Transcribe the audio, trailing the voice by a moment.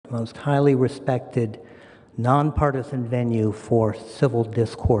most highly respected, nonpartisan venue for civil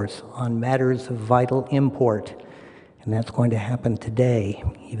discourse on matters of vital import. And that's going to happen today,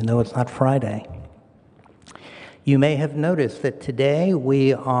 even though it's not Friday. You may have noticed that today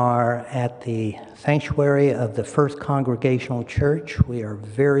we are at the sanctuary of the First Congregational Church. We are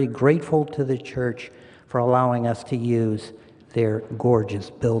very grateful to the church for allowing us to use their gorgeous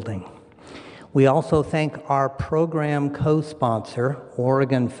building. We also thank our program co-sponsor,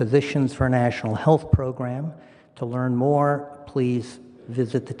 Oregon Physicians for National Health Program. To learn more, please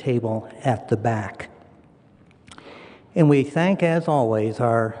visit the table at the back. And we thank, as always,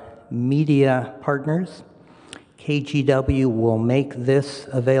 our media partners. KGW will make this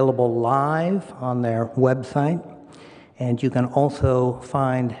available live on their website, and you can also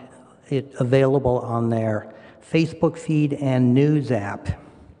find it available on their Facebook feed and news app.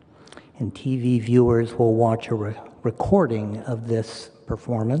 And TV viewers will watch a recording of this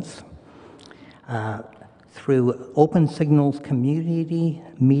performance through Open Signals community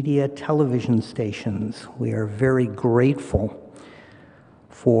media television stations. We are very grateful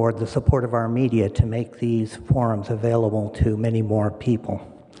for the support of our media to make these forums available to many more people.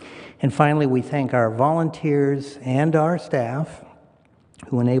 And finally, we thank our volunteers and our staff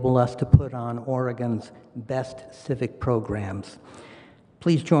who enable us to put on Oregon's best civic programs.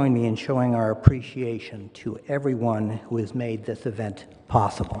 Please join me in showing our appreciation to everyone who has made this event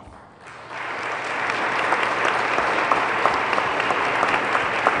possible.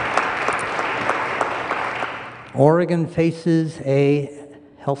 Oregon faces a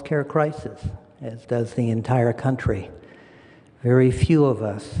healthcare crisis, as does the entire country. Very few of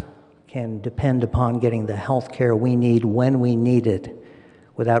us can depend upon getting the healthcare we need when we need it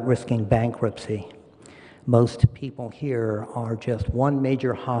without risking bankruptcy. Most people here are just one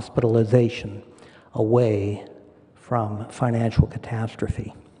major hospitalization away from financial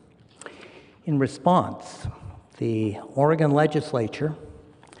catastrophe. In response, the Oregon legislature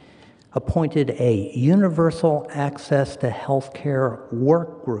appointed a universal access to healthcare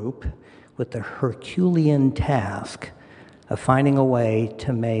work group with the Herculean task of finding a way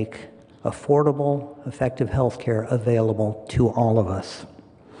to make affordable, effective healthcare available to all of us.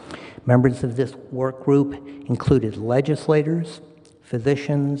 Members of this work group included legislators,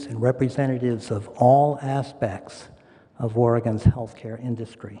 physicians, and representatives of all aspects of Oregon's healthcare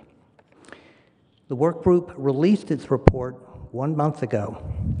industry. The work group released its report 1 month ago.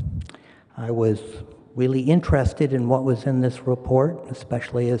 I was really interested in what was in this report,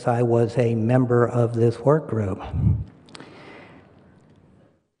 especially as I was a member of this work group.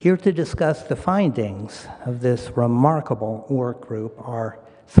 Here to discuss the findings of this remarkable work group are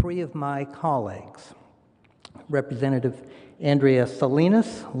three of my colleagues. Representative Andrea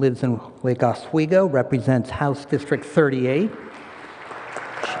Salinas lives in Lake Oswego, represents House District 38.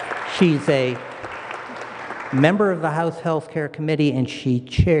 She's a member of the House Healthcare Committee, and she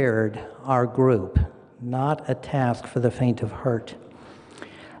chaired our group. Not a task for the faint of heart.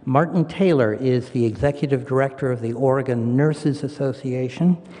 Martin Taylor is the executive director of the Oregon Nurses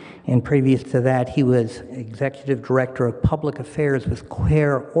Association, and previous to that, he was executive director of public affairs with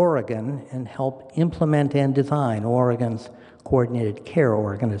CARE Oregon and helped implement and design Oregon's coordinated care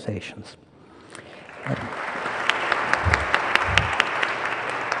organizations.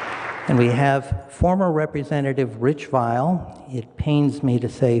 And we have former Representative Rich Vial. It pains me to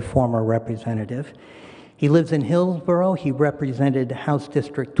say former representative. He lives in Hillsborough. He represented House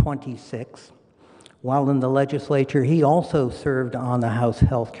District 26. While in the legislature, he also served on the House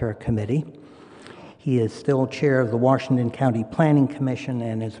Healthcare Committee. He is still chair of the Washington County Planning Commission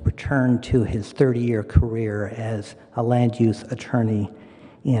and has returned to his 30-year career as a land use attorney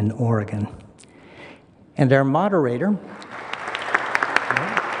in Oregon. And our moderator,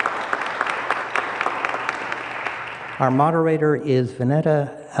 is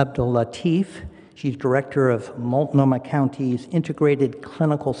Vanetta Abdellatif. She's director of Multnomah County's Integrated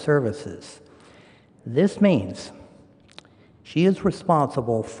Clinical Services. This means she is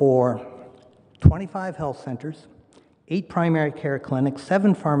responsible for 25 health centers, 8 primary care clinics,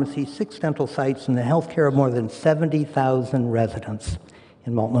 7 pharmacies, 6 dental sites, and the health care of more than 70,000 residents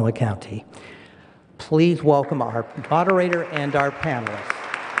in Multnomah County. Please welcome our moderator and our panelists.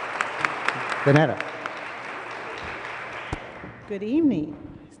 Vanetta. Good evening.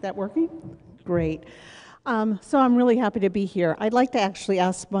 Is that working? Great. So I'm really happy to be here. I'd like to actually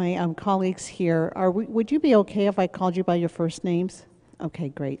ask my colleagues here, would you be okay if I called you by your first names? Okay,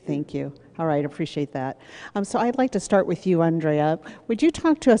 great, thank you. All right, appreciate that. So I'd like to start with you, Andrea. Would you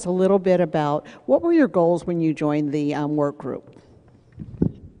talk to us a little bit about what were your goals when you joined the work group?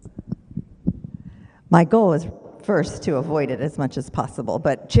 My goal is first to avoid it as much as possible.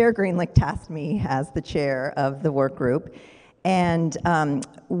 But Chair Greenlick tasked me as the chair of the work group, and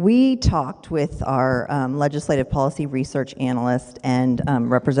we talked with our legislative policy research analyst and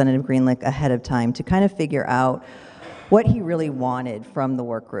Representative Greenlick ahead of time to kind of figure out what he really wanted from the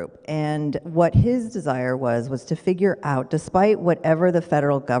work group. And what his desire was to figure out, despite whatever the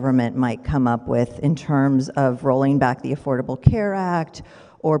federal government might come up with in terms of rolling back the Affordable Care Act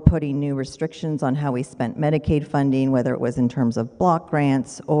or putting new restrictions on how we spent Medicaid funding, whether it was in terms of block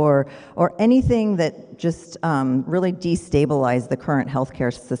grants or anything that just really destabilized the current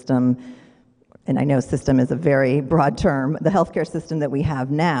healthcare system. And I know system is a very broad term, the healthcare system that we have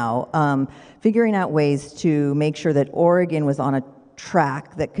now, figuring out ways to make sure that Oregon was on a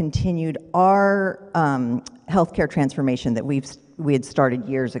track that continued our healthcare transformation that we had started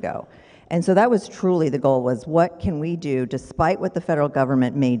years ago. And so that was truly the goal, was what can we do, despite what the federal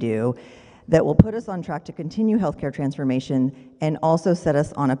government may do, that will put us on track to continue healthcare transformation and also set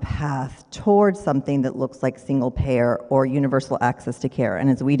us on a path towards something that looks like single payer or universal access to care. And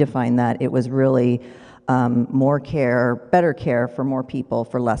as we define that, it was really more care, better care for more people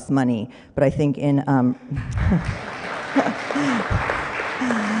for less money. But I think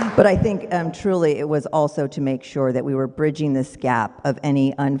truly it was also to make sure that we were bridging this gap of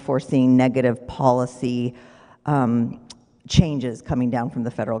any unforeseen negative policy changes coming down from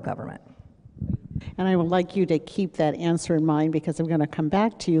the federal government. And I would like you to keep that answer in mind, because I'm going to come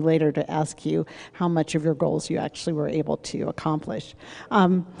back to you later to ask you how much of your goals you actually were able to accomplish.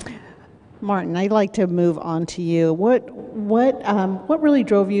 Martin, I'd like to move on to you. What really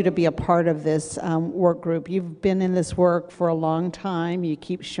drove you to be a part of this work group? You've been in this work for a long time. You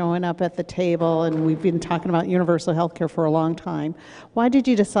keep showing up at the table, and we've been talking about universal health care for a long time. Why did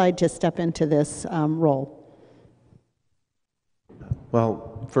you decide to step into this role?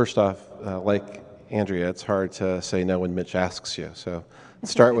 Well, first off, like Andrea, it's hard to say no when Mitch asks you. So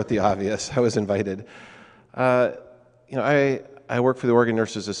start with the obvious. I was invited. I work for the Oregon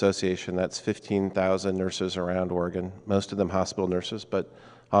Nurses Association. That's 15,000 nurses around Oregon, most of them hospital nurses, but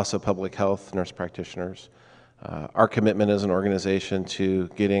also public health nurse practitioners. Our commitment as an organization to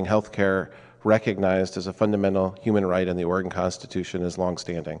getting healthcare recognized as a fundamental human right in the Oregon Constitution is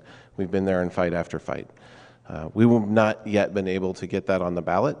longstanding. We've been there in fight after fight. We have not yet been able to get that on the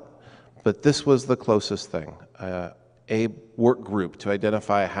ballot, but this was the closest thing. A work group to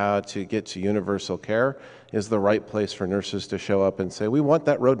identify how to get to universal care is the right place for nurses to show up and say, we want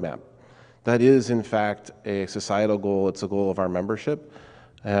that roadmap. That is, in fact, a societal goal. It's a goal of our membership.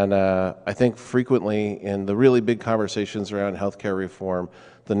 And I think frequently in the really big conversations around healthcare reform,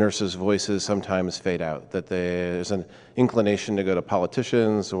 the nurses' voices sometimes fade out, that there's an inclination to go to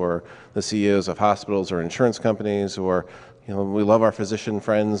politicians or the CEOs of hospitals or insurance companies, or we love our physician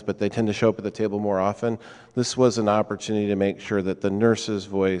friends, but they tend to show up at the table more often. This was an opportunity to make sure that the nurse's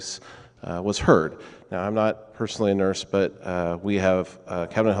voice was heard. Now, I'm not personally a nurse, but we have a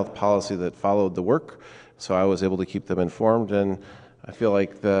cabinet health policy that followed the work, so I was able to keep them informed, and I feel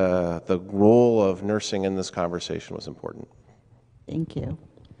like the role of nursing in this conversation was important. Thank you.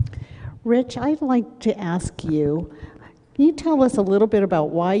 Rich, I'd like to ask you, can you tell us a little bit about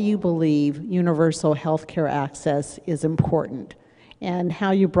why you believe universal health care access is important and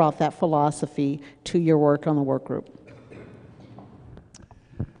how you brought that philosophy to your work on the work group?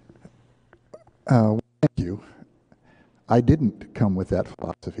 Thank you. I didn't come with that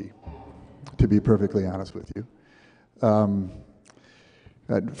philosophy, to be perfectly honest with you.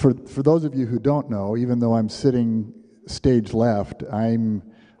 For those of you who don't know, even though I'm sitting stage left, I'm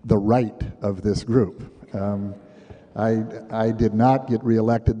the right of this group. I did not get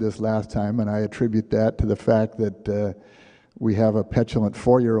reelected this last time, and I attribute that to the fact that we have a petulant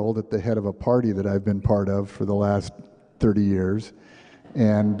 4-year-old at the head of a party that I've been part of for the last 30 years.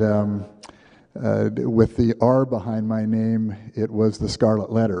 And with the R behind my name, it was the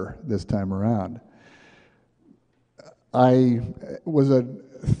scarlet letter this time around. I was a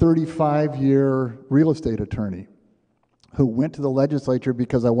 35-year real estate attorney who went to the legislature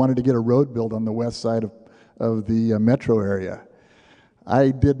because I wanted to get a road built on the west side of the metro area.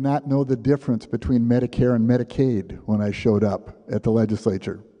 I did not know the difference between Medicare and Medicaid when I showed up at the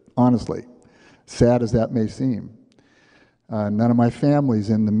legislature, honestly, sad as that may seem. None of my family's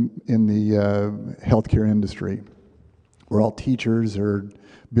in the healthcare industry. We're all teachers or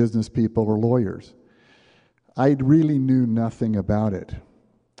business people or lawyers. I really knew nothing about it.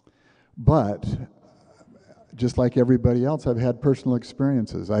 But just like everybody else, I've had personal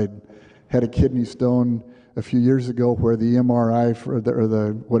experiences. I had a kidney stone a few years ago where the MRI or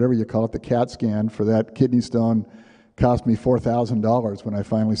the whatever you call it, the CAT scan for that kidney stone cost me $4,000 when I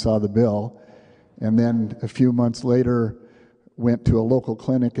finally saw the bill. and then a few months later went to a local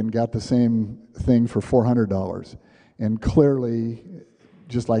clinic and got the same thing for $400. And clearly,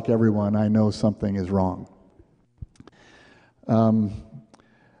 just like everyone, I know something is wrong.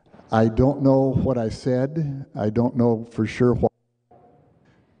 I don't know what I said. I don't know for sure what.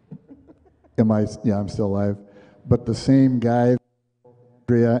 Yeah, I'm still alive. But the same guy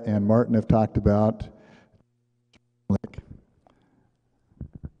Andrea and Martin have talked about,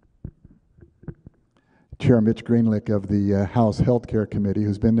 Chair Mitch Greenlick of the House Healthcare Committee,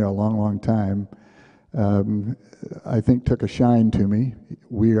 who's been there a long, long time, I think took a shine to me.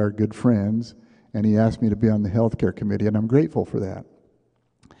 We are good friends, and he asked me to be on the Healthcare Committee, and I'm grateful for that.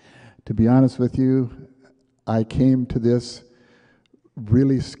 To be honest with you, I came to this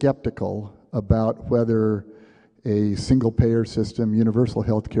really skeptical about whether a single-payer system, universal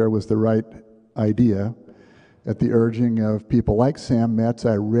health care, was the right idea. At the urging of people like Sam Metz,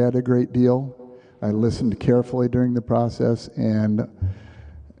 I read a great deal. I listened carefully during the process, and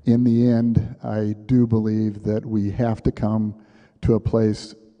in the end, I do believe that we have to come to a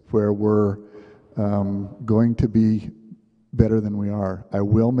place where we're going to be better than we are. I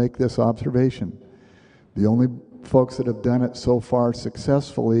will make this observation. The only folks that have done it so far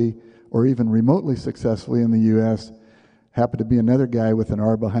successfully, or even remotely successfully in the U.S., happened to be another guy with an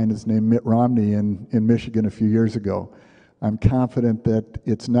R behind his name, Mitt Romney, in Michigan a few years ago. I'm confident that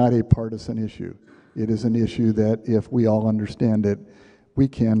it's not a partisan issue. It is an issue that if we all understand it, we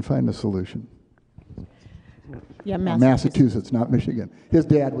can find a solution. Yeah, Massachusetts, not Michigan. His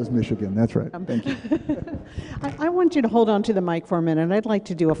dad was Michigan, that's right. Thank you. I want you to hold on to the mic for a minute. I'd like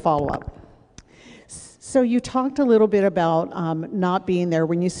to do a follow-up. So you talked a little bit about not being there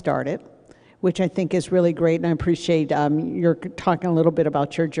when you started, which I think is really great, and I appreciate you're talking a little bit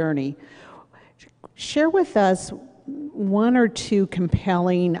about your journey. Share with us one or two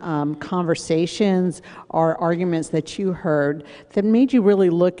compelling conversations or arguments that you heard that made you really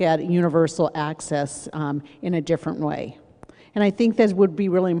look at universal access in a different way. And I think that would be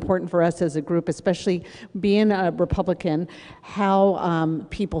really important for us as a group, especially being a Republican, how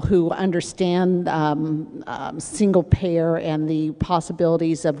people who understand single payer and the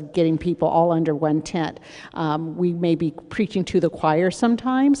possibilities of getting people all under one tent. We may be preaching to the choir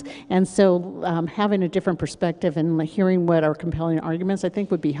sometimes, and so having a different perspective and hearing what are compelling arguments, I think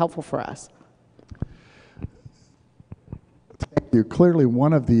would be helpful for us. Thank you. Clearly,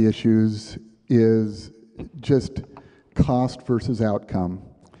 one of the issues is just cost versus outcome.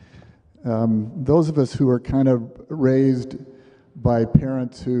 Those of us who are kind of raised by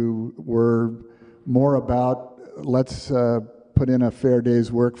parents who were more about let's put in a fair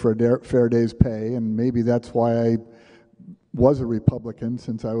day's work for a fair day's pay, and maybe that's why I was a Republican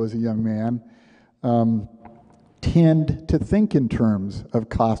since I was a young man, tend to think in terms of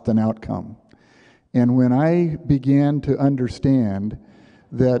cost and outcome. And when I began to understand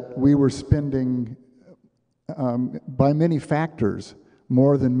that we were spending by many factors,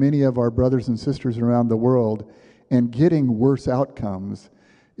 more than many of our brothers and sisters around the world, and getting worse outcomes,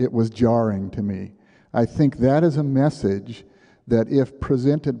 it was jarring to me. I think that is a message that if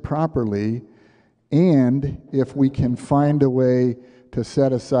presented properly, and if we can find a way to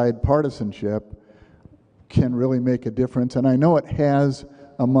set aside partisanship, can really make a difference. And I know it has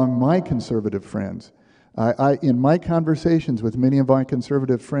among my conservative friends. In my conversations with many of my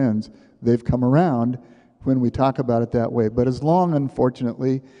conservative friends, they've come around when we talk about it that way. But as long,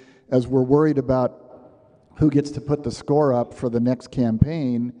 unfortunately, as we're worried about who gets to put the score up for the next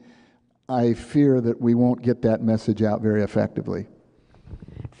campaign, I fear that we won't get that message out very effectively.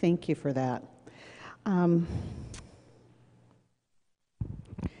 Thank you for that.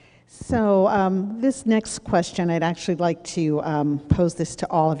 This next question, I'd actually like to pose this to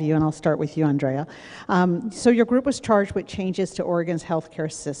all of you, and I'll start with you, Andrea. So your group was charged with changes to Oregon's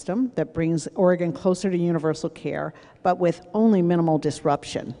healthcare system that brings Oregon closer to universal care, but with only minimal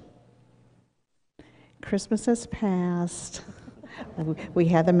disruption. Christmas has passed. We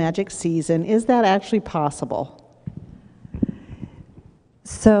had the magic season. Is that actually possible?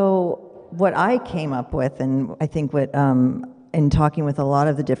 So what I came up with, and I think what in talking with a lot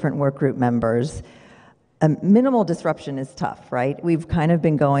of the different work group members, minimal disruption is tough, right? We've kind of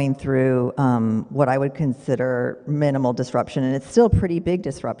been going through what I would consider minimal disruption, and it's still pretty big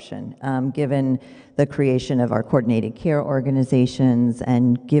disruption, given the creation of our coordinated care organizations,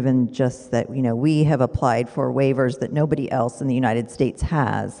 and given just that, we have applied for waivers that nobody else in the United States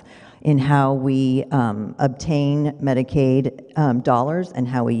has in how we obtain Medicaid dollars and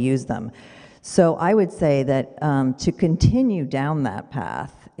how we use them. So I would say that to continue down that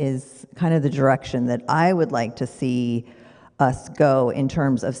path is kind of the direction that I would like to see us go in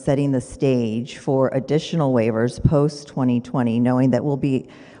terms of setting the stage for additional waivers post-2020, knowing that we'll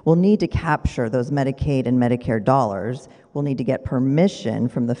need to capture those Medicaid and Medicare dollars. We'll need to get permission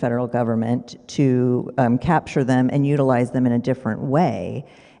from the federal government to capture them and utilize them in a different way,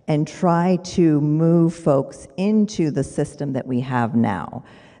 and try to move folks into the system that we have now,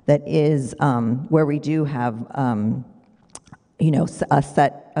 that is where we do have a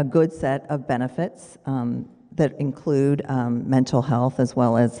good set of benefits that include mental health as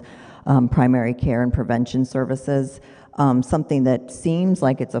well as primary care and prevention services. Something that seems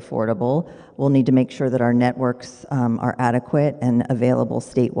like it's affordable. We'll need to make sure that our networks are adequate and available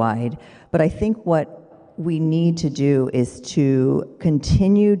statewide. But I think what we need to do is to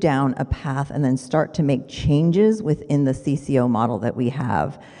continue down a path and then start to make changes within the CCO model that we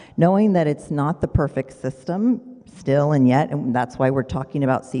have, knowing that it's not the perfect system still and yet, and that's why we're talking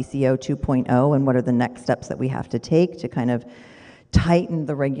about CCO 2.0 and what are the next steps that we have to take to kind of tighten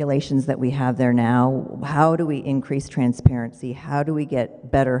the regulations that we have there now. How do we increase transparency? How do we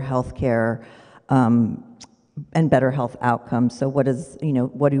get better health care and better health outcomes? So what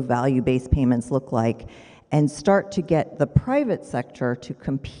do value-based payments look like? And start to get the private sector to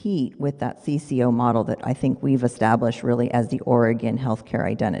compete with that CCO model that I think we've established really as the Oregon healthcare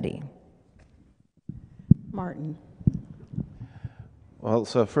identity. Martin. Well,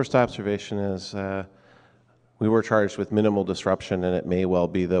 so first observation is we were charged with minimal disruption, and it may well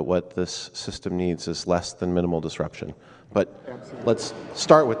be that what this system needs is less than minimal disruption. But let's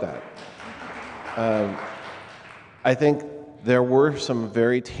start with that. I think there were some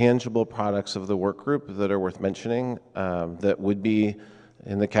very tangible products of the work group that are worth mentioning that would be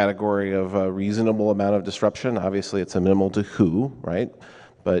in the category of a reasonable amount of disruption. Obviously, it's a minimal to who, right?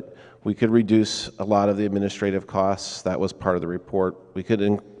 But we could reduce a lot of the administrative costs. That was part of the report. We could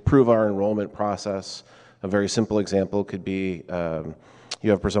improve our enrollment process. A very simple example could be you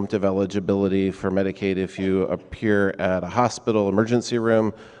have presumptive eligibility for Medicaid if you appear at a hospital emergency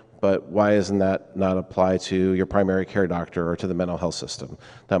room, but why isn't that not apply to your primary care doctor or to the mental health system?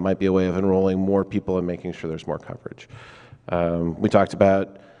 That might be a way of enrolling more people and making sure there's more coverage. We talked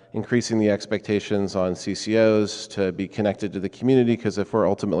about increasing the expectations on CCOs to be connected to the community, because if we're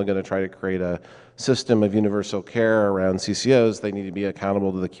ultimately going to try to create a system of universal care around CCOs, they need to be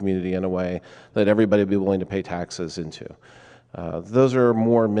accountable to the community in a way that everybody will be willing to pay taxes into. Those are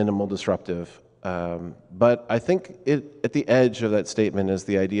more minimal disruptive. But I think at the edge of that statement is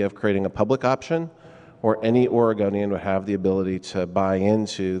the idea of creating a public option where any Oregonian would have the ability to buy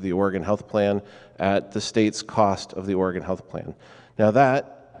into the Oregon Health Plan at the state's cost of the Oregon Health Plan. Now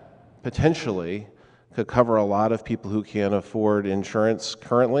that potentially could cover a lot of people who can't afford insurance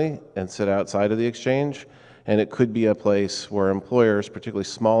currently and sit outside of the exchange, and it could be a place where employers, particularly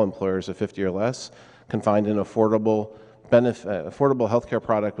small employers of 50 or less, can find an affordable healthcare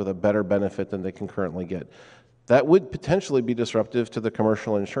product with a better benefit than they can currently get. That would potentially be disruptive to the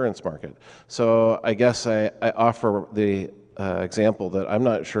commercial insurance market. So I guess I offer the example that I'm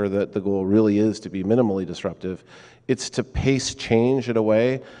not sure that the goal really is to be minimally disruptive. It's to pace change in a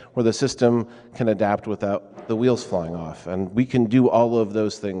way where the system can adapt without the wheels flying off. And we can do all of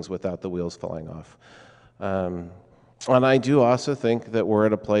those things without the wheels flying off. And I do also think that we're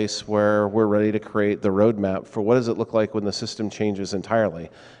at a place where we're ready to create the roadmap for what does it look like when the system changes entirely.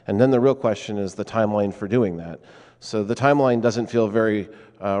 And then the real question is the timeline for doing that. So the timeline doesn't feel very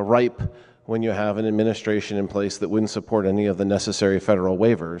ripe when you have an administration in place that wouldn't support any of the necessary federal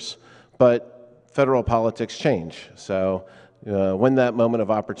waivers. But federal politics change. So when that moment of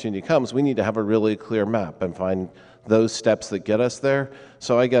opportunity comes, we need to have a really clear map and find those steps that get us there.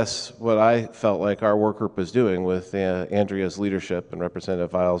 So I guess what I felt like our work group was doing with Andrea's leadership and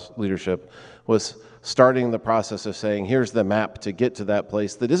Representative Vial's leadership was starting the process of saying, here's the map to get to that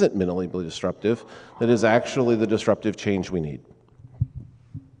place that isn't minimally disruptive, that is actually the disruptive change we need.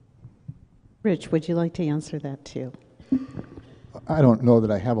 Rich, would you like to answer that too? I don't know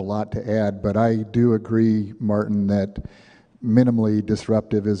that I have a lot to add, but I do agree, Martin, that minimally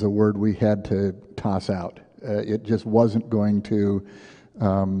disruptive is a word we had to toss out. It just wasn't going to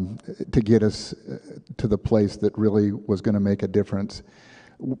get us to the place that really was going to make a difference.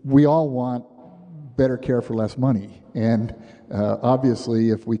 We all want better care for less money, and obviously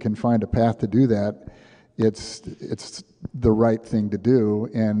if we can find a path to do that, it's the right thing to do.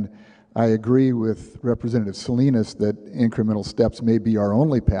 And I agree with Representative Salinas that incremental steps may be our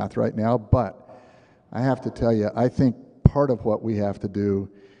only path right now, but I have to tell you, I think part of what we have to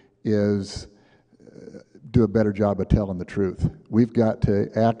do is do a better job of telling the truth. We've got to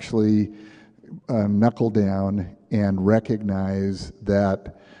actually knuckle down and recognize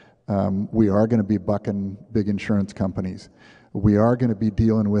that we are going to be bucking big insurance companies. We are going to be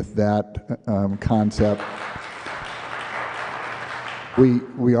dealing with that concept.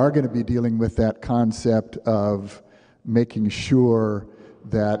 We are going to be dealing with that concept of making sure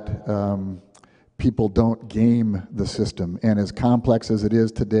that people don't game the system. And as complex as it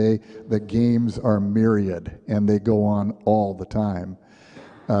is today, the games are myriad and they go on all the time.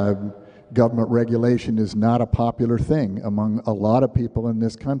 Government regulation is not a popular thing among a lot of people in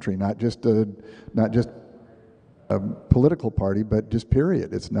this country, not just a political party, but just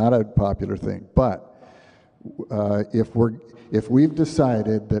period. It's not a popular thing. But if we've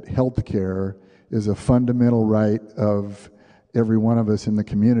decided that health care is a fundamental right of every one of us in the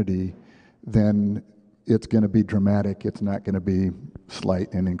community, then it's going to be dramatic. It's not going to be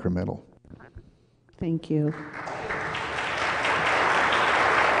slight and incremental. Thank you.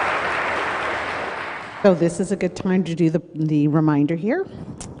 So this is a good time to do the reminder here.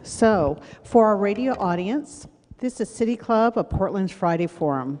 So for our radio audience, this is City Club of Portland's Friday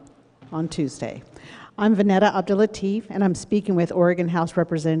Forum on Tuesday. I'm Vanetta Abdellatif, and I'm speaking with Oregon House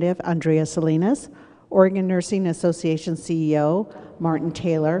Representative Andrea Salinas, Oregon Nursing Association CEO Martin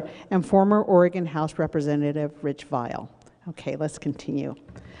Taylor, and former Oregon House Representative Rich Vial. Okay, let's continue.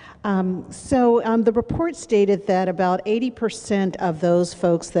 The report stated that about 80% of those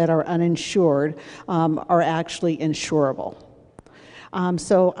folks that are uninsured are actually insurable.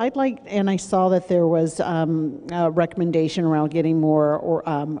 So I'd like, and I saw that there was a recommendation around getting more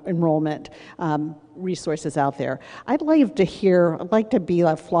enrollment resources out there. I'd like to be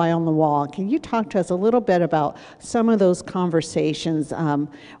a fly on the wall. Can you talk to us a little bit about some of those conversations?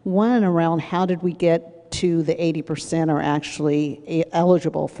 One, around how did we get to the 80% are actually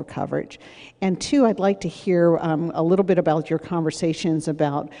eligible for coverage. And two, I'd like to hear a little bit about your conversations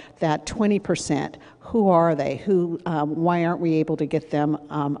about that 20%. Who are they? Why aren't we able to get them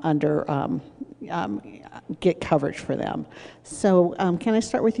get coverage for them? So can I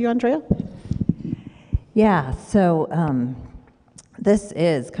start with you, Andrea? Yeah, so this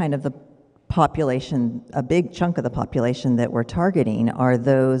is kind of the population, a big chunk of the population that we're targeting are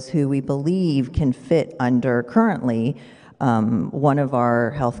those who we believe can fit under currently one of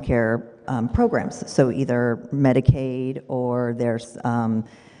our healthcare programs. So either Medicaid or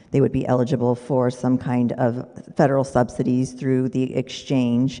they would be eligible for some kind of federal subsidies through the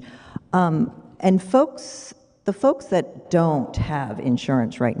exchange. And the folks that don't have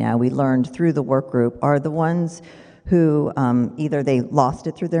insurance right now, we learned through the work group, are the ones who either they lost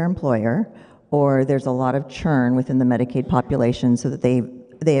it through their employer, or there's a lot of churn within the Medicaid population so that they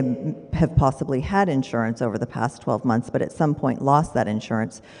have possibly had insurance over the past 12 months, but at some point lost that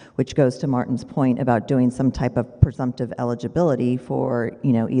insurance, which goes to Martin's point about doing some type of presumptive eligibility for,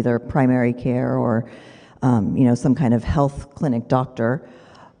 either primary care or, some kind of health clinic doctor.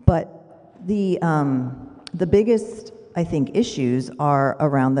 But the biggest, I think, issues are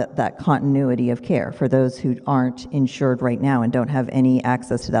around that continuity of care for those who aren't insured right now and don't have any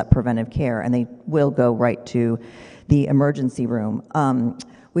access to that preventive care, and they will go right to the emergency room.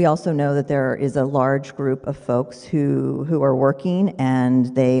 We also know that there is a large group of folks who are working,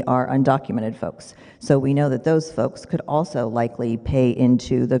 and they are undocumented folks. So we know that those folks could also likely pay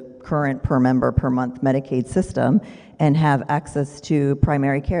into the current per member per month Medicaid system and have access to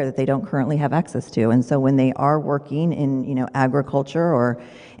primary care that they don't currently have access to. And so when they are working in agriculture or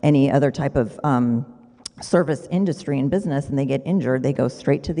any other type of service industry and business and they get injured, they go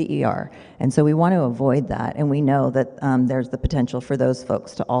straight to the ER. And so we want to avoid that, and we know that there's the potential for those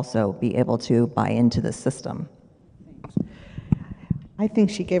folks to also be able to buy into the system. I think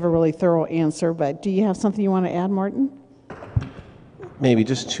she gave a really thorough answer, but do you have something you want to add, Martin? Maybe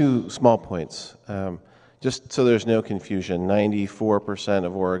just two small points. Just so there's no confusion, 94%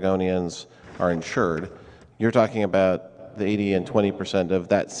 of Oregonians are insured. You're talking about the 80 and 20% of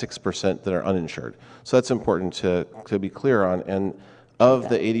that 6% that are uninsured. So that's important to be clear on. And of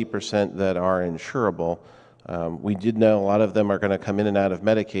the 80% that are insurable, we did know a lot of them are going to come in and out of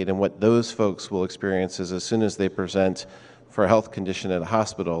Medicaid, and what those folks will experience is as soon as they present for a health condition at a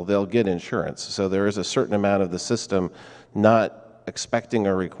hospital, they'll get insurance. So there is a certain amount of the system not expecting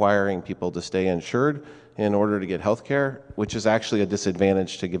or requiring people to stay insured in order to get health care, which is actually a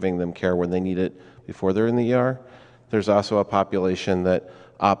disadvantage to giving them care when they need it before they're in the ER. There's also a population that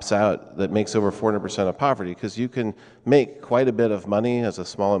opts out that makes over 400% of poverty, because you can make quite a bit of money as a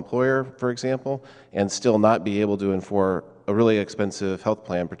small employer, for example, and still not be able to afford a really expensive health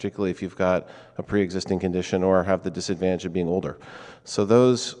plan, particularly if you've got a pre-existing condition or have the disadvantage of being older. So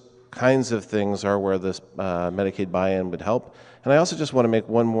those kinds of things are where this Medicaid buy-in would help. And I also just want to make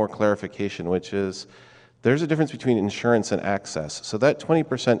one more clarification, which is there's a difference between insurance and access. So that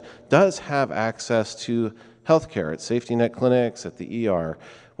 20% does have access to healthcare, at safety net clinics, at the ER.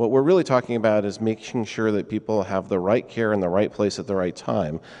 What we're really talking about is making sure that people have the right care in the right place at the right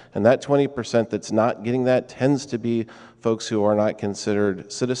time. And that 20% that's not getting that tends to be folks who are not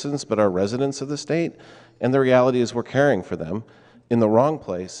considered citizens but are residents of the state. And the reality is we're caring for them in the wrong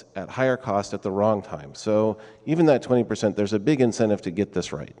place at higher cost at the wrong time. So even that 20%, there's a big incentive to get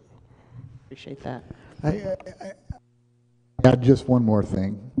this right. Appreciate that. I add just one more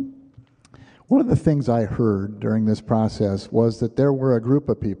thing. One of the things I heard during this process was that there were a group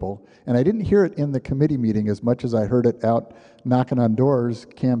of people, and I didn't hear it in the committee meeting as much as I heard it out knocking on doors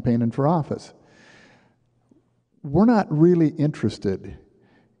campaigning for office. We're not really interested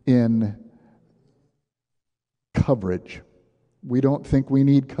in coverage. We don't think we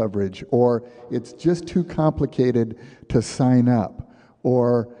need coverage, or it's just too complicated to sign up,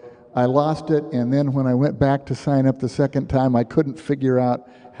 or I lost it, and then when I went back to sign up the second time, I couldn't figure out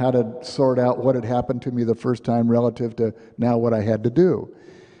how to sort out what had happened to me the first time relative to now what I had to do.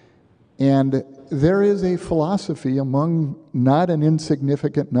 And there is a philosophy among not an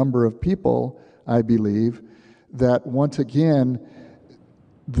insignificant number of people, I believe, that once again,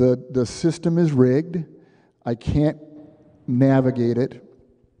 the system is rigged, I can't navigate it,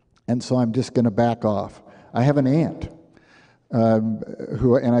 and so I'm just going to back off. I have an aunt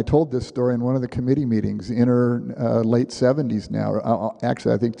and I told this story in one of the committee meetings, in her late 70s now,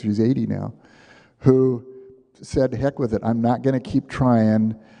 actually I think she's 80 now, who said, heck with it, I'm not going to keep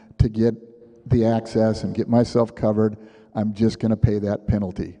trying to get the access and get myself covered, I'm just going to pay that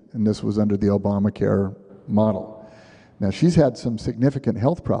penalty. And this was under the Obamacare model. Now she's had some significant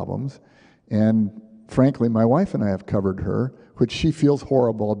health problems, and frankly my wife and I have covered her, which she feels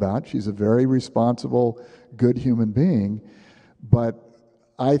horrible about. She's a very responsible, good human being. But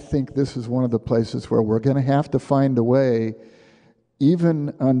I think this is one of the places where we're going to have to find a way,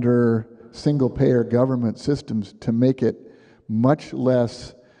 even under single-payer government systems, to make it much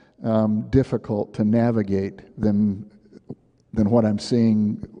less difficult to navigate than what I'm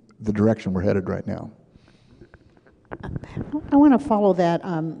seeing the direction we're headed right now. I want to follow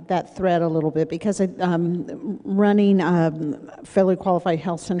that thread a little bit, because running federally qualified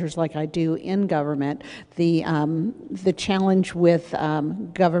health centers like I do in government, the challenge with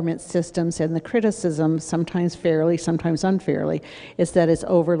government systems and the criticism, sometimes fairly, sometimes unfairly, is that it's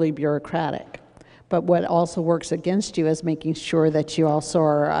overly bureaucratic. But what also works against you is making sure that you also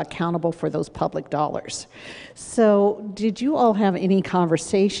are accountable for those public dollars. So did you all have any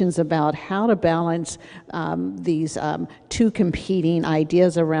conversations about how to balance these two competing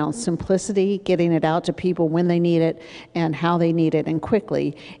ideas around simplicity, getting it out to people when they need it and how they need it and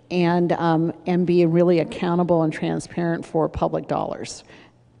quickly, and being really accountable and transparent for public dollars?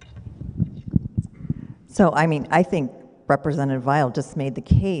 So, I mean, I think Representative Vial just made the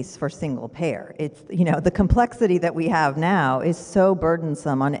case for single payer. It's, you know, the complexity that we have now is so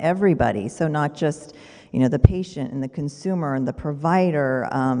burdensome on everybody. So not just, you know, the patient and the consumer and the provider.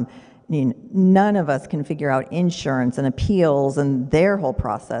 None of us can figure out insurance and appeals and their whole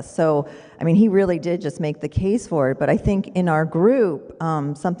process. So, I mean, he really did just make the case for it. But I think in our group,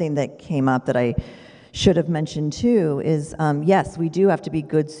 something that came up that I should have mentioned too is, yes, we do have to be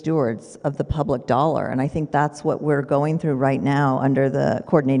good stewards of the public dollar, and I think that's what we're going through right now under the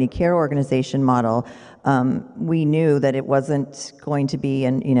coordinated care organization model. We knew that it wasn't going to be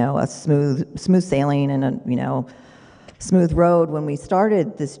a smooth sailing and a smooth road when we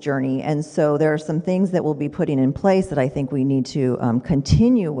started this journey, and so there are some things that we'll be putting in place that I think we need to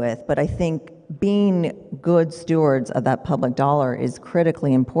continue with, but I think being good stewards of that public dollar is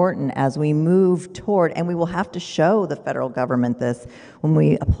critically important as we move toward, and we will have to show the federal government this when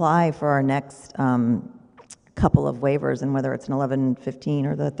we apply for our next couple of waivers, and whether it's an 1115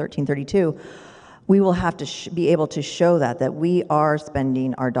 or the 1332, we will have to be able to show that we are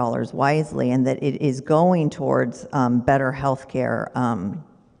spending our dollars wisely and that it is going towards better health care.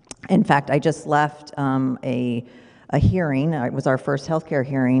 In fact, I just left a hearing. It was our first healthcare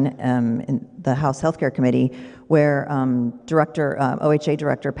hearing in the House Healthcare Committee, where OHA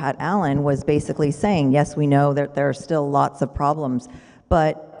Director Pat Allen was basically saying, yes, we know that there are still lots of problems,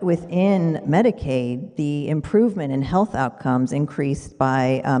 but within Medicaid, the improvement in health outcomes increased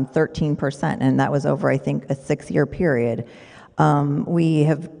by 13%, and that was over, I think, a 6-year period. We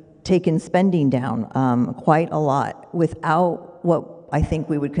have taken spending down quite a lot without what I think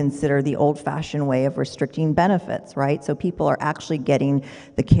we would consider the old-fashioned way of restricting benefits, right? So people are actually getting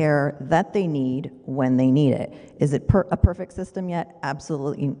the care that they need when they need it. Is it a perfect system yet?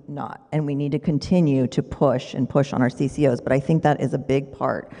 Absolutely not. And we need to continue to push on our CCOs, but I think that is a big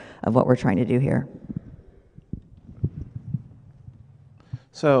part of what we're trying to do here.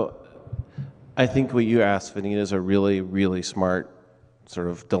 So I think what you asked, Vanetta, is a really, really smart sort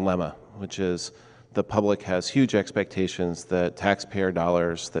of dilemma, which is the public has huge expectations that taxpayer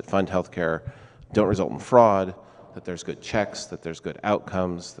dollars that fund healthcare don't result in fraud, that there's good checks, that there's good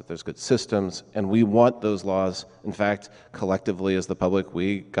outcomes, that there's good systems, and we want those laws. In fact, collectively as the public,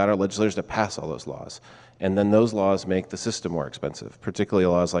 we got our legislators to pass all those laws. And then those laws make the system more expensive, particularly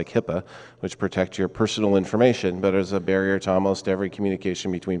laws like HIPAA, which protect your personal information, but is a barrier to almost every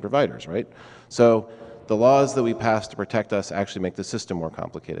communication between providers, right? So the laws that we pass to protect us actually make the system more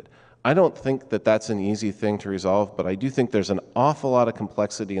complicated. I don't think that that's an easy thing to resolve, but I do think there's an awful lot of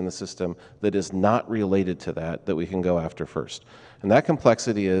complexity in the system that is not related to that we can go after first. And that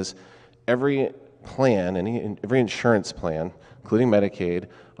complexity is every plan, every insurance plan, including Medicaid,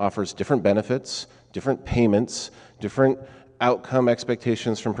 offers different benefits, different payments, different outcome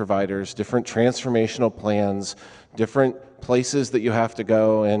expectations from providers, different transformational plans, different places that you have to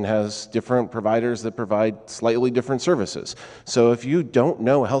go, and has different providers that provide slightly different services. So if you don't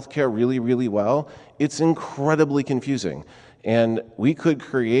know healthcare really, really well, it's incredibly confusing. And we could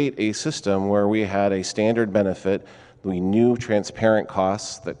create a system where we had a standard benefit, we knew transparent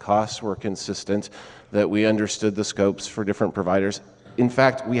costs, that costs were consistent, that we understood the scopes for different providers. In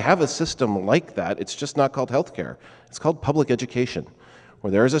fact, we have a system like that. It's just not called healthcare. It's called public education,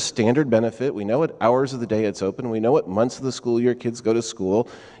 where there is a standard benefit. We know what hours of the day it's open. We know what months of the school year kids go to school.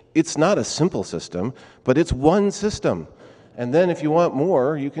 It's not a simple system, but it's one system. And then if you want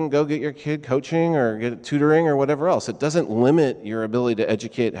more, you can go get your kid coaching or get tutoring or whatever else. It doesn't limit your ability to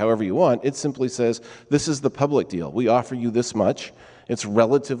educate however you want. It simply says, this is the public deal. We offer you this much. It's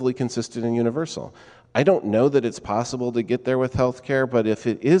relatively consistent and universal. I don't know that it's possible to get there with healthcare, but if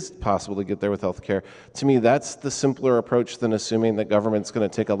it is possible to get there with healthcare, to me that's the simpler approach than assuming that government's going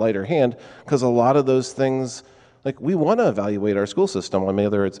to take a lighter hand, because a lot of those things, like we want to evaluate our school system,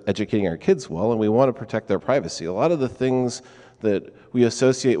 whether it's educating our kids well, and we want to protect their privacy. A lot of the things that we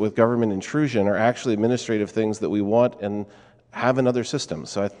associate with government intrusion are actually administrative things that we want and have in other systems.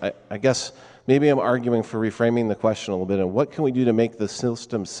 So I guess maybe I'm arguing for reframing the question a little bit, and what can we do to make the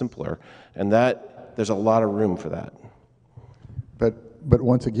system simpler? And that there's a lot of room for that. But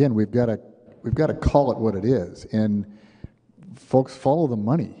once again, we've got to call it what it is, and folks follow the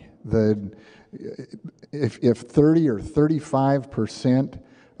money. If 30 or 35%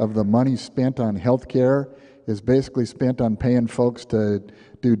 of the money spent on healthcare is basically spent on paying folks to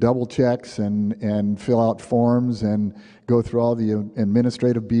do double checks and fill out forms and go through all the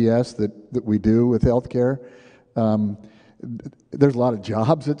administrative BS that we do with healthcare, there's a lot of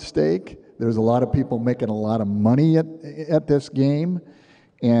jobs at stake. There's a lot of people making a lot of money at this game,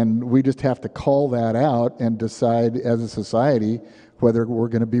 and we just have to call that out and decide as a society whether we're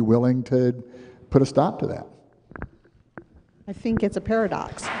going to be willing to put a stop to that. I think it's a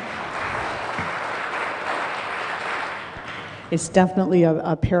paradox. It's definitely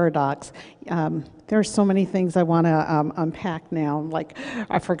a paradox. There are so many things I want to unpack now. Like,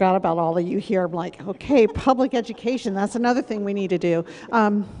 I forgot about all of you here. I'm like, okay, public education, that's another thing we need to do.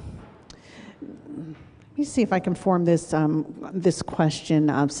 Let me see if I can form this, this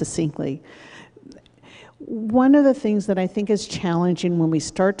question succinctly. One of the things that I think is challenging when we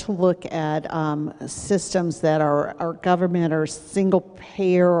start to look at systems that are government or single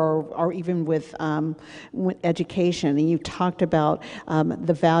payer or even with education, and you talked about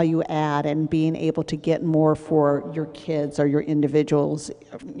the value add and being able to get more for your kids or your individuals,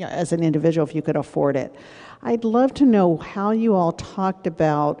 as an individual, if you could afford it. I'd love to know how you all talked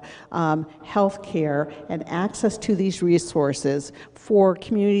about healthcare and access to these resources for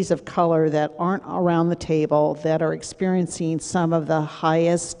communities of color that aren't around the table, that are experiencing some of the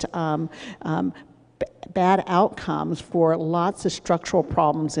highest bad outcomes for lots of structural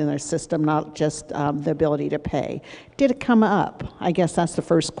problems in their system, not just the ability to pay. Did it come up? I guess that's the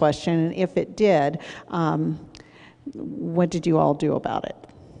first question. And if it did, what did you all do about it?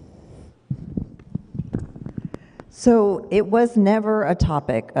 So it was never a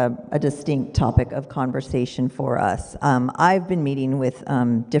topic, a distinct topic of conversation for us. I've been meeting with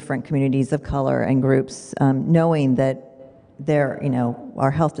different communities of color and groups, knowing that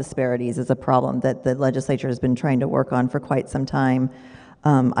our health disparities is a problem that the legislature has been trying to work on for quite some time.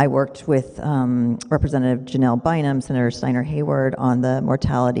 I worked with Representative Janelle Bynum, Senator Steiner Hayward on the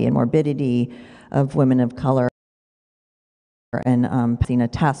mortality and morbidity of women of color, and passing a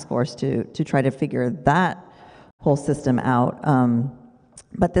task force to try to figure that whole system out.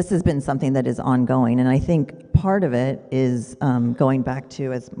 But this has been something that is ongoing, and I think part of it is going back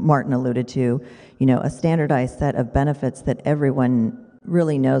to, as Martin alluded to, a standardized set of benefits that everyone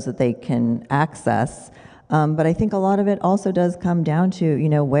really knows that they can access, But I think a lot of it also does come down to, you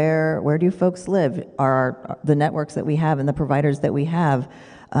know, where do folks live? Are the networks that we have and the providers that we have,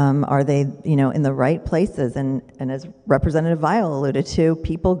 are they, you know, in the right places? And as Representative Vial alluded to,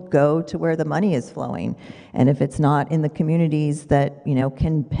 people go to where the money is flowing. And if it's not in the communities that, you know,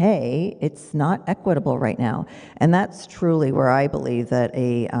 can pay, it's not equitable right now. And that's truly where I believe that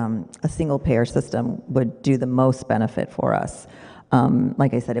a single payer system would do the most benefit for us.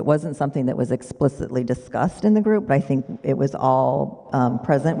 Like I said, it wasn't something that was explicitly discussed in the group, but I think it was all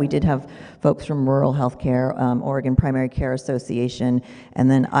present. We did have folks from Rural Healthcare, Oregon Primary Care Association, and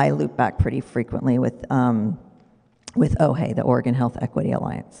then I loop back pretty frequently with OHE, the Oregon Health Equity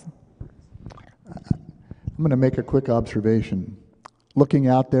Alliance. I'm going to make a quick observation. Looking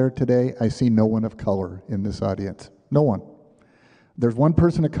out there today, I see no one of color in this audience. No one. There's one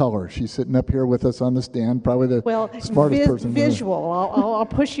person of color. She's sitting up here with us on the stand, probably the smartest person. Visual. I'll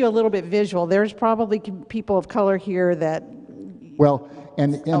push you a little bit visual. There's probably people of color here that. Well,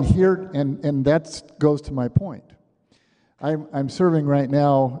 and that goes to my point. I'm serving right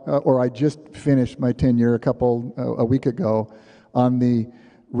now, or I just finished my tenure a week ago, on the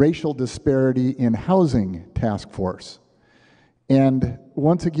Racial Disparity in Housing Task Force. And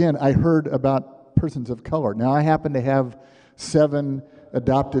once again, I heard about persons of color. Now, I happen to have 7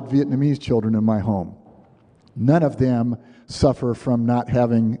 adopted Vietnamese children in my home. None of them suffer from not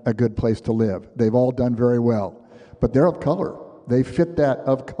having a good place to live. They've all done very well, but they're of color. They fit that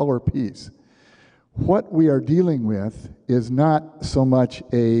of color piece. What we are dealing with is not so much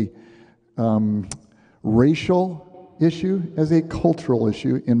a racial issue as a cultural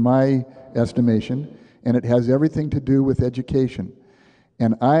issue, in my estimation, and it has everything to do with education.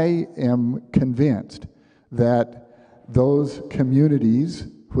 And I am convinced that those communities,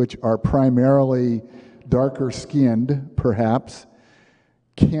 which are primarily darker skinned, perhaps,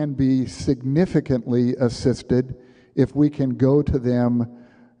 can be significantly assisted if we can go to them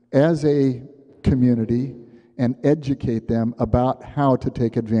as a community and educate them about how to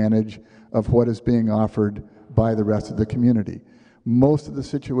take advantage of what is being offered by the rest of the community. Most of the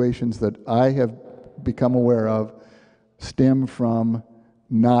situations that I have become aware of stem from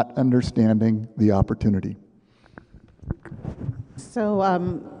not understanding the opportunity. So,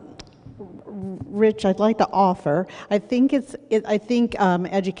 Rich, I'd like to offer. I think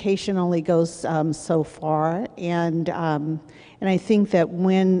education only goes so far, and I think that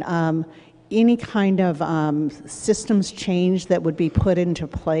when any kind of systems change that would be put into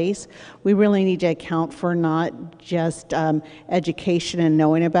place, we really need to account for not just education and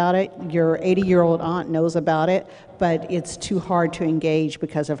knowing about it. Your 80-year-old aunt knows about it, but it's too hard to engage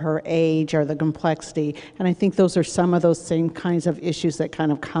because of her age or the complexity. And I think those are some of those same kinds of issues that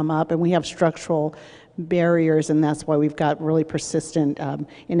kind of come up, and we have structural barriers, and that's why we've got really persistent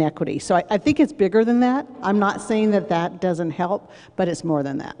inequity. So I think it's bigger than that. I'm not saying that that doesn't help, but it's more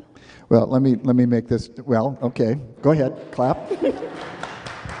than that. Well, let me make this, well, okay, go ahead, clap.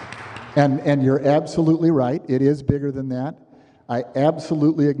 And you're absolutely right, it is bigger than that. I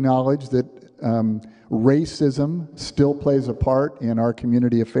absolutely acknowledge that racism still plays a part in our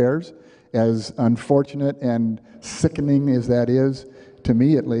community affairs, as unfortunate and sickening as that is, to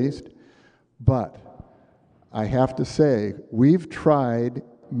me at least. But I have to say, we've tried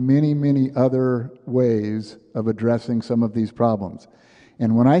many, many other ways of addressing some of these problems.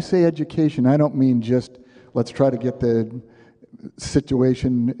 And when I say education, I don't mean just let's try to get the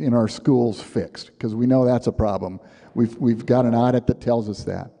situation in our schools fixed, because we know that's a problem. We've got an audit that tells us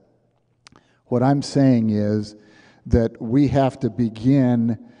that. What I'm saying is that we have to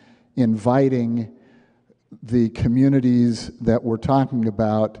begin inviting the communities that we're talking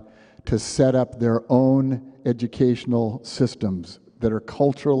about to set up their own educational systems that are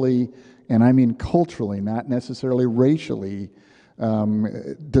culturally, and I mean culturally, not necessarily racially,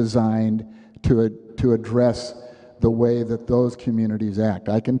 designed to address the way that those communities act.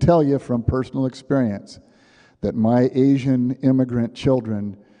 I can tell you from personal experience that my Asian immigrant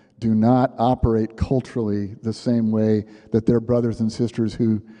children do not operate culturally the same way that their brothers and sisters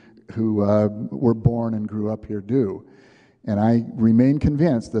who were born and grew up here do. And I remain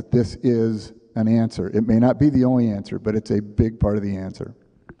convinced that this is an answer. It may not be the only answer, but it's a big part of the answer.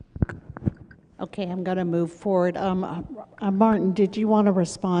 Okay, I'm going to move forward. Martin, did you want to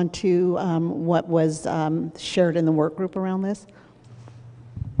respond to what was shared in the work group around this?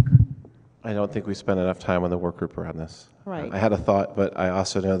 I don't think we spent enough time on the work group around this. Right. I had a thought, but I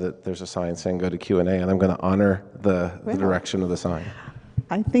also know that there's a sign saying go to Q&A, and I'm going to honor the direction of the sign.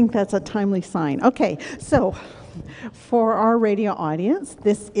 I think that's a timely sign. Okay, so For our radio audience,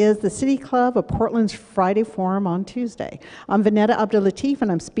 this is the City Club of Portland's Friday Forum on Tuesday. I'm Vanetta Abdellatif,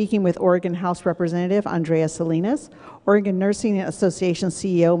 and I'm speaking with Oregon House Representative Andrea Salinas, Oregon Nursing Association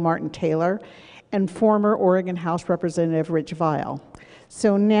CEO Martin Taylor, and former Oregon House Representative Rich Vial.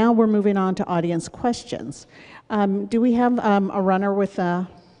 So now we're moving on to audience questions. Do we have a runner with a...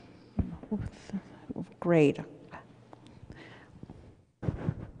 Great.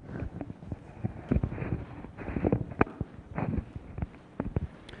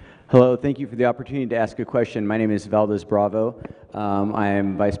 Hello, thank you for the opportunity to ask a question. My name is Valdez Bravo. I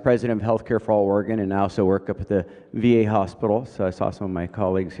am Vice President of Healthcare for All Oregon, and I also work up at the VA hospital, so I saw some of my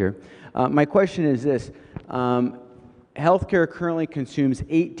colleagues here. My question is this. Healthcare currently consumes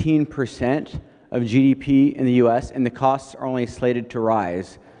 18% of GDP in the U.S., and the costs are only slated to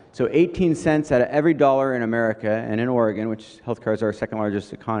rise. So 18 cents out of every dollar in America, and in Oregon, which healthcare is our second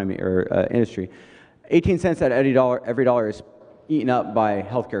largest economy or industry, 18 cents out of every dollar is eaten up by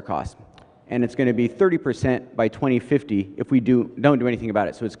healthcare costs, and it's going to be 30% by 2050 if we don't do anything about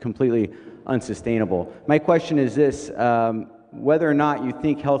it. So it's completely unsustainable. My question is this: whether or not you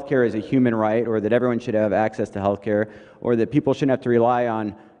think healthcare is a human right, or that everyone should have access to healthcare, or that people shouldn't have to rely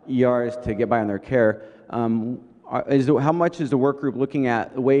on ERs to get by on their care. How much is the work group looking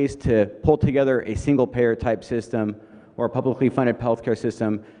at ways to pull together a single payer type system or a publicly funded healthcare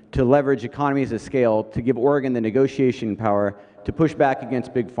system to leverage economies of scale, to give Oregon the negotiation power to push back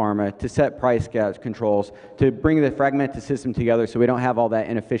against big pharma, to set price gaps controls, to bring the fragmented system together so we don't have all that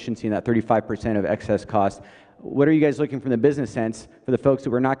inefficiency and that 35% of excess cost? What are you guys looking from the business sense for the folks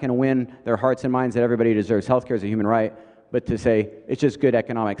who are not going to win their hearts and minds that everybody deserves healthcare as a human right, but to say it's just good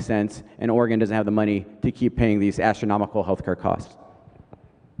economic sense and Oregon doesn't have the money to keep paying these astronomical healthcare costs?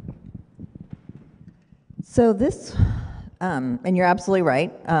 So this, and you're absolutely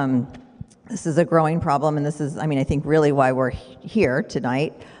right, this is a growing problem, and this is, I think, really why we're here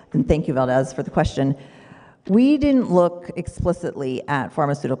tonight, and thank you, Valdez, for the question. We didn't look explicitly at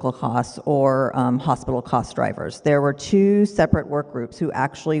pharmaceutical costs or hospital cost drivers. There were two separate work groups who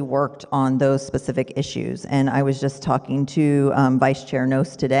actually worked on those specific issues, and I was just talking to Vice Chair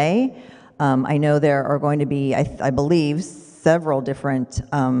Nose today. I know there are going to be, I believe, several different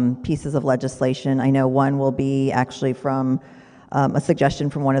pieces of legislation. I know one will be actually from a suggestion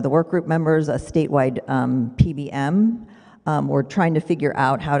from one of the work group members, a statewide PBM. We're trying to figure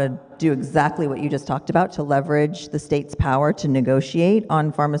out how to do exactly what you just talked about, to leverage the state's power to negotiate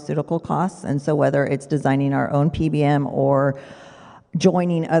on pharmaceutical costs. And so whether it's designing our own PBM or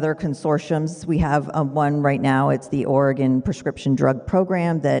joining other consortiums, we have one right now. It's the Oregon Prescription Drug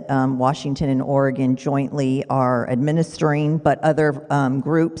Program that Washington and Oregon jointly are administering, but other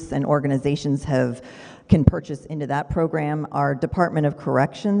groups and organizations can purchase into that program. Our Department of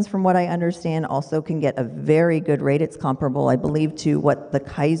Corrections, from what I understand, also can get a very good rate. It's comparable, I believe, to what the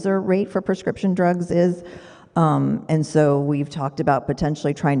Kaiser rate for prescription drugs is. And so we've talked about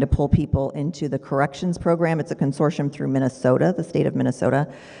potentially trying to pull people into the corrections program. It's a consortium through Minnesota, the state of Minnesota.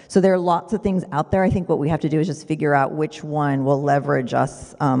 So there are lots of things out there. I think what we have to do is just figure out which one will leverage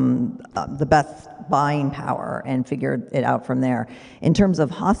us the best buying power and figure it out from there. In terms of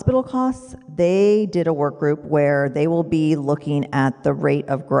hospital costs, they did a work group where they will be looking at the rate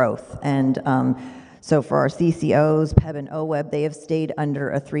of growth. And so for our CCOs, PEB and OWEB, they have stayed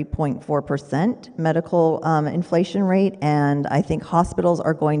under a 3.4% medical inflation rate, and I think hospitals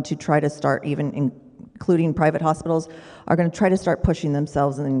are going to try to start, even including private hospitals, are going to try to start pushing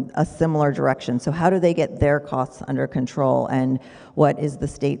themselves in a similar direction. So how do they get their costs under control, and what is the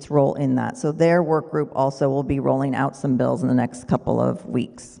state's role in that? So their work group also will be rolling out some bills in the next couple of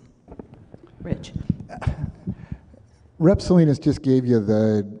weeks. Rich. Rep Salinas just gave you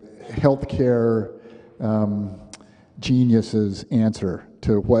the healthcare genius's answer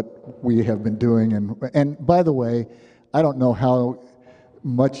to what we have been doing. And by the way, I don't know how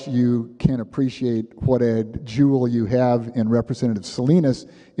much you can appreciate what a jewel you have in Representative Salinas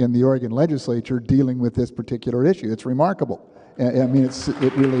in the Oregon legislature dealing with this particular issue. It's remarkable. I mean,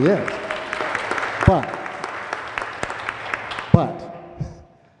 it really is. But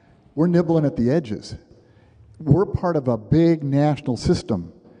we're nibbling at the edges. We're part of a big national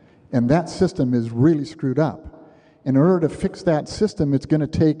system, and that system is really screwed up. In order to fix that system, it's going to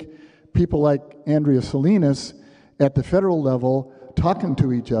take people like Andrea Salinas at the federal level talking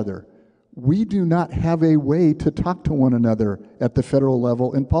to each other. We do not have a way to talk to one another at the federal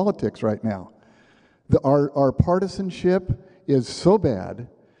level in politics right now. Our partisanship is so bad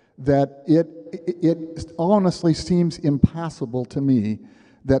that it honestly seems impossible to me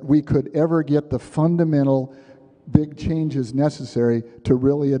that we could ever get the fundamental big changes necessary to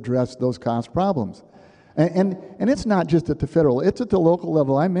really address those cost problems. And it's not just at the federal, it's at the local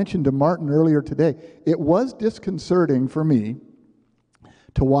level. I mentioned to Martin earlier today, it was disconcerting for me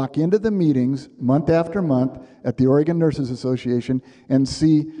to walk into the meetings month after month at the Oregon Nurses Association and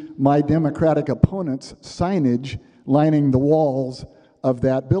see my Democratic opponents' signage lining the walls of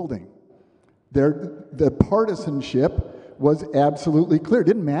that building. The partisanship was absolutely clear. It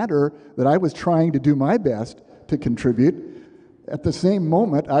didn't matter that I was trying to do my best to contribute. At the same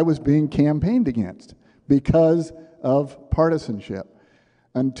moment, I was being campaigned against because of partisanship.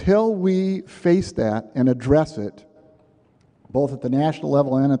 Until we face that and address it, both at the national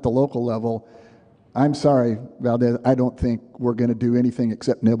level and at the local level, I'm sorry, Valdez, I don't think we're going to do anything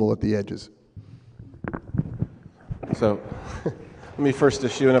except nibble at the edges. So let me first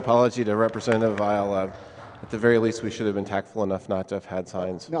issue an apology to Representative Vial. At the very least, we should have been tactful enough not to have had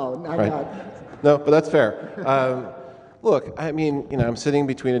signs. No, I'm right? not. No, but that's fair. Look, I mean, I'm sitting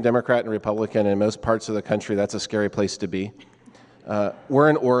between a Democrat and a Republican, and in most parts of the country, that's a scary place to be. We're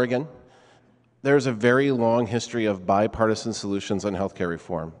in Oregon. There's a very long history of bipartisan solutions on healthcare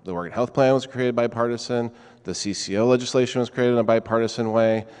reform. The Oregon Health Plan was created bipartisan. The CCO legislation was created in a bipartisan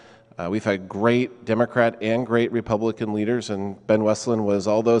way. We've had great Democrat and great Republican leaders, and Ben Westland was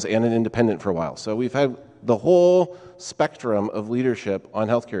all those and an independent for a while. So we've had the whole spectrum of leadership on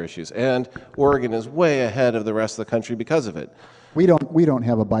healthcare issues, and Oregon is way ahead of the rest of the country because of it. We don't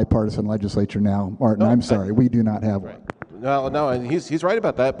have a bipartisan legislature now, Martin. I'm sorry, we do not have one. No, and he's right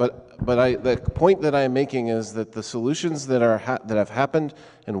about that. But the point that I'm making is that the solutions that have happened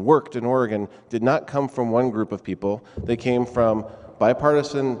and worked in Oregon did not come from one group of people. They came from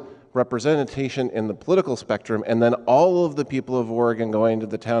bipartisan representation in the political spectrum, and then all of the people of Oregon going to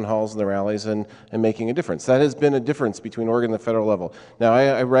the town halls and the rallies and making a difference. That has been a difference between Oregon and the federal level. Now,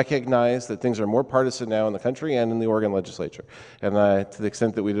 I recognize that things are more partisan now in the country and in the Oregon legislature. And to the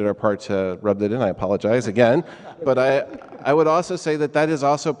extent that we did our part to rub that in, I apologize again. But I would also say that that is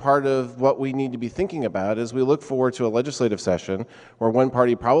also part of what we need to be thinking about as we look forward to a legislative session where one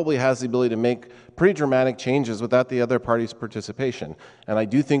party probably has the ability to make pretty dramatic changes without the other party's participation. And I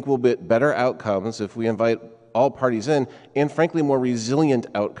do think we'll get better outcomes if we invite all parties in, and frankly more resilient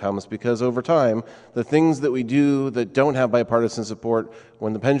outcomes, because over time the things that we do that don't have bipartisan support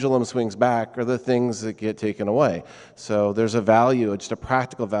when the pendulum swings back are the things that get taken away. So there's a value, just a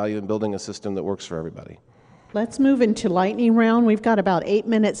practical value in building a system that works for everybody. Let's move into lightning round. We've got about 8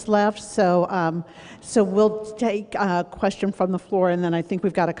 minutes left, so we'll take a question from the floor, and then I think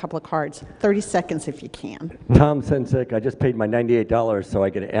we've got a couple of cards. 30 seconds if you can. Tom Sensick, I just paid my $98 so I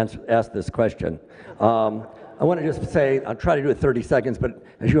could ask this question. I want to just say, I'll try to do it 30 seconds, but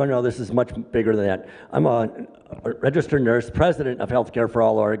as you all know, this is much bigger than that. I'm a registered nurse, president of Healthcare for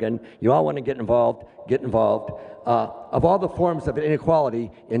All Oregon. You all want to get involved, get involved. Of all the forms of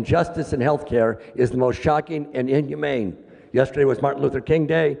inequality, injustice in healthcare is the most shocking and inhumane. Yesterday was Martin Luther King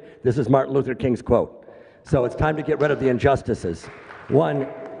Day. This is Martin Luther King's quote. So it's time to get rid of the injustices. One,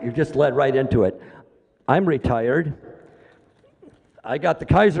 you just led right into it. I'm retired. I got the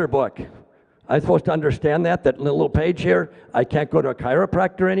Kaiser book. I'm supposed to understand that little page here, I can't go to a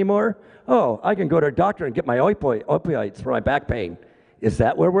chiropractor anymore? Oh, I can go to a doctor and get my opioids for my back pain. Is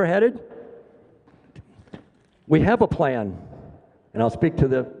that where we're headed? We have a plan, and I'll speak to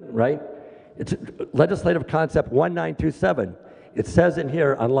the, right? It's legislative concept 1927. It says in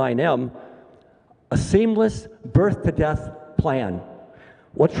here on line M, a seamless birth to death plan.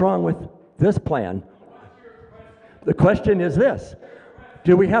 What's wrong with this plan? The question is this: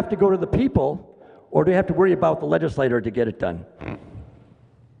 do we have to go to the people, or do we have to worry about the legislator to get it done?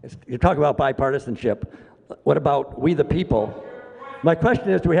 You talk about bipartisanship. What about we the people? My question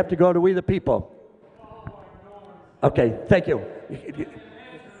is, do we have to go to we the people? Okay, thank you.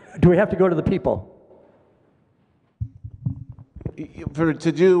 Do we have to go to the people? To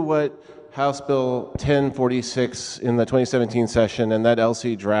do what House Bill 1046 in the 2017 session and that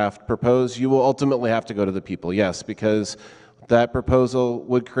LC draft proposed, you will ultimately have to go to the people, yes, because that proposal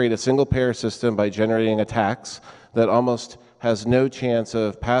would create a single-payer system by generating a tax that almost has no chance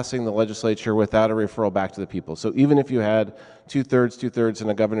of passing the legislature without a referral back to the people. So even if you had two-thirds, and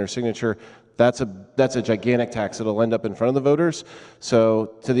a governor's signature, that's a gigantic tax that'll end up in front of the voters.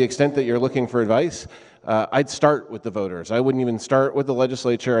 So to the extent that you're looking for advice, I'd start with the voters. I wouldn't even start with the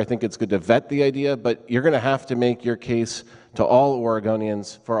legislature. I think it's good to vet the idea, but you're going to have to make your case to all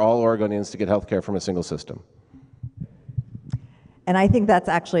Oregonians, for all Oregonians to get health care from a single system. And I think that's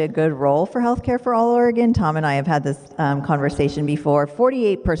actually a good role for Healthcare for All Oregon. Tom and I have had this conversation before.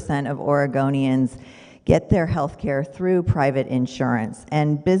 48% of Oregonians get their health care through private insurance,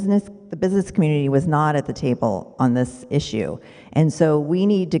 and business the business community was not at the table on this issue. And so we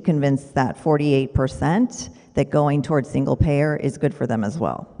need to convince that 48% that going towards single payer is good for them as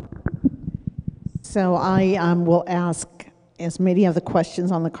well. So I will ask as many of the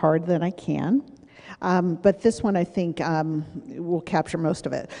questions on the card that I can. But this one, I think, will capture most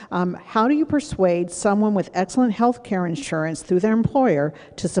of it. How do you persuade someone with excellent health care insurance through their employer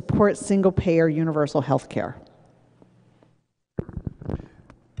to support single-payer universal health care?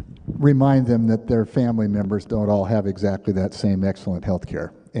 Remind them that their family members don't all have exactly that same excellent health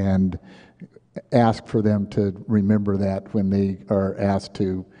care, and ask for them to remember that when they are asked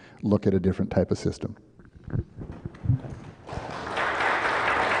to look at a different type of system.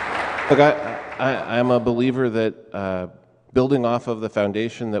 Look, I'm a believer that building off of the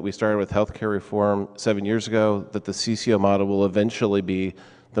foundation that we started with healthcare reform 7 years ago, that the CCO model will eventually be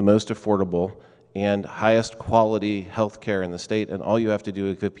the most affordable and highest quality healthcare in the state, and all you have to do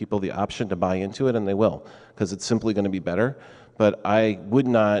is give people the option to buy into it, and they will, because it's simply going to be better. But I would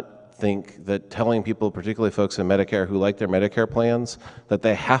not think that telling people, particularly folks in Medicare who like their Medicare plans, that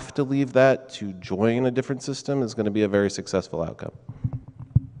they have to leave that to join a different system is going to be a very successful outcome.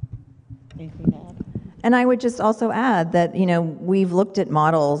 Anything to add? And I would just also add that, we've looked at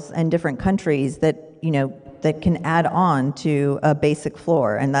models in different countries that, that can add on to a basic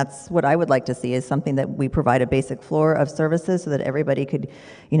floor. And that's what I would like to see, is something that we provide a basic floor of services so that everybody could,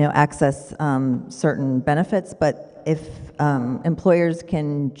 access certain benefits. But if employers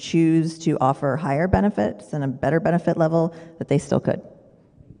can choose to offer higher benefits and a better benefit level, that they still could.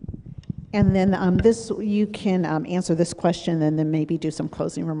 And then you can answer this question and then maybe do some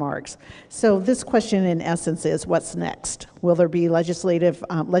closing remarks. So this question in essence is, what's next? Will there be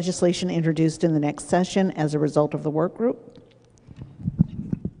legislation introduced in the next session as a result of the work group?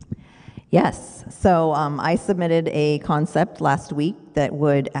 Yes. So I submitted a concept last week that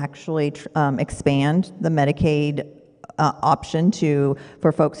would actually expand the Medicaid option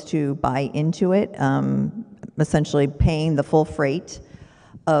for folks to buy into it, essentially paying the full freight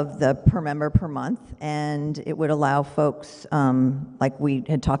of the per member per month, and it would allow folks, like we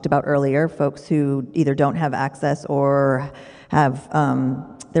had talked about earlier, folks who either don't have access or have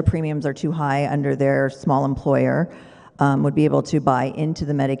their premiums are too high under their small employer, would be able to buy into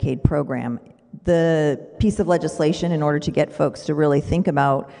the Medicaid program. The piece of legislation, in order to get folks to really think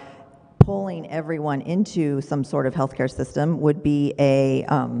about pulling everyone into some sort of healthcare system, would be a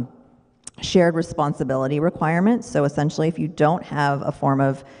shared responsibility requirements. So essentially, if you don't have a form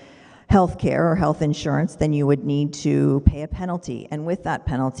of health care or health insurance, then you would need to pay a penalty. And with that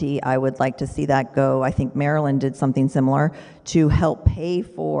penalty, I would like to see that go, I think Maryland did something similar, to help pay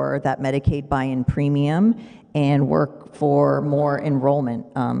for that Medicaid buy-in premium and work for more enrollment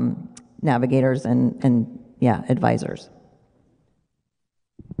navigators and advisors.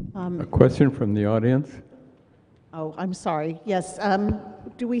 A question from the audience? Oh, I'm sorry. Yes.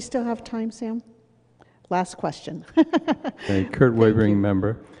 Do we still have time, Sam? Last question. A Kurt Wavering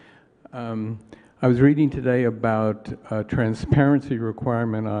member. I was reading today about a transparency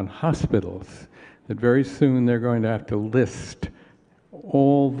requirement on hospitals, that very soon they're going to have to list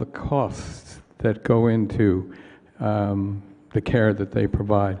all the costs that go into the care that they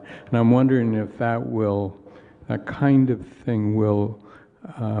provide. And I'm wondering if that kind of thing will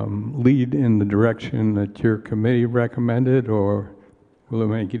lead in the direction that your committee recommended, or will it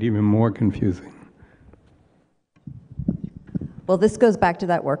make it even more confusing? Well, this goes back to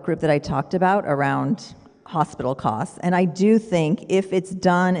that work group that I talked about around hospital costs. And I do think if it's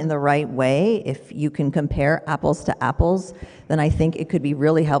done in the right way, if you can compare apples to apples, then I think it could be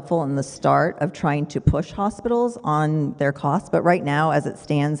really helpful in the start of trying to push hospitals on their costs. But right now, as it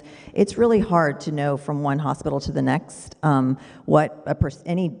stands, it's really hard to know from one hospital to the next what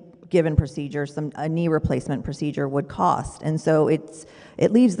any given procedure, a knee replacement procedure would cost. And so it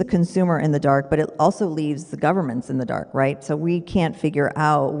leaves the consumer in the dark, but it also leaves the governments in the dark, right? So we can't figure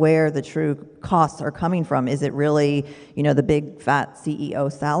out where the true costs are coming from. Is it really, the big fat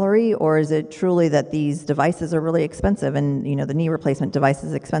CEO salary, or is it truly that these devices are really expensive and, the knee replacement device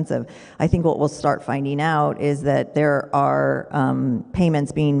is expensive? I think what we'll start finding out is that there are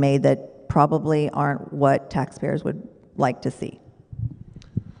payments being made that probably aren't what taxpayers would like to see.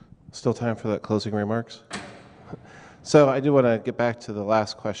 Still time for that closing remarks? So I do want to get back to the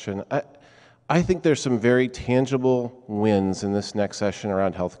last question. I think there's some very tangible wins in this next session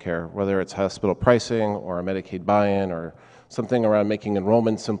around healthcare, whether it's hospital pricing or a Medicaid buy-in or something around making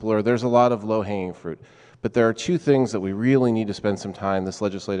enrollment simpler. There's a lot of low-hanging fruit. But there are two things that we really need to spend some time this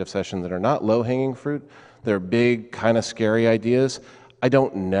legislative session that are not low-hanging fruit. They're big, kind of scary ideas. I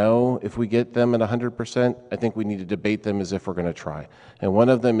don't know if we get them at 100%. I think we need to debate them as if we're going to try. And one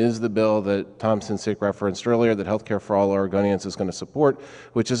of them is the bill that Tom Sinsick referenced earlier that Healthcare for All Oregonians is going to support,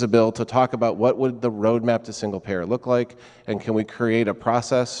 which is a bill to talk about what would the roadmap to single payer look like, and can we create a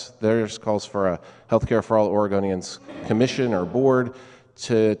process. There's calls for a Healthcare for All Oregonians commission or board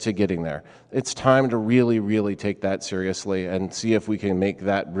to getting there. It's time to really, really take that seriously and see if we can make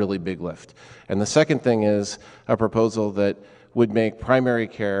that really big lift. And the second thing is a proposal that would make primary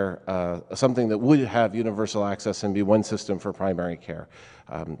care something that would have universal access and be one system for primary care.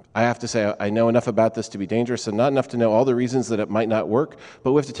 I have to say, I know enough about this to be dangerous and not enough to know all the reasons that it might not work,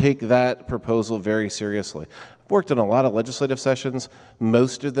 but we have to take that proposal very seriously. I've worked in a lot of legislative sessions.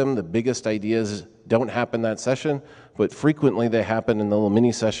 Most of them, the biggest ideas don't happen that session, but frequently they happen in the little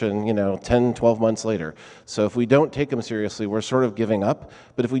mini session, 10, 12 months later. So if we don't take them seriously, we're sort of giving up.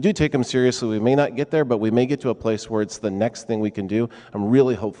 But if we do take them seriously, we may not get there, but we may get to a place where it's the next thing we can do. I'm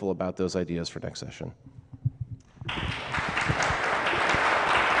really hopeful about those ideas for next session.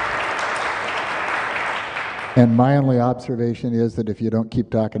 And my only observation is that if you don't keep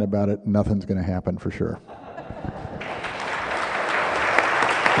talking about it, nothing's going to happen for sure.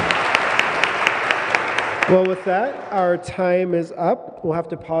 Well, with that, our time is up. We'll have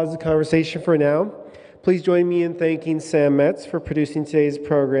to pause the conversation for now. Please join me in thanking Sam Metz for producing today's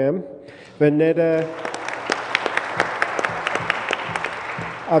program, Vanetta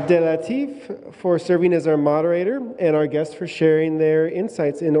Abdellatif for serving as our moderator, and our guests for sharing their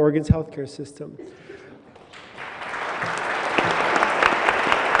insights in Oregon's healthcare system.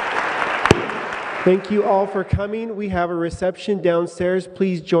 Thank you all for coming. We have a reception downstairs.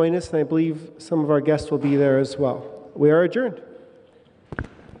 Please join us, and I believe some of our guests will be there as well. We are adjourned.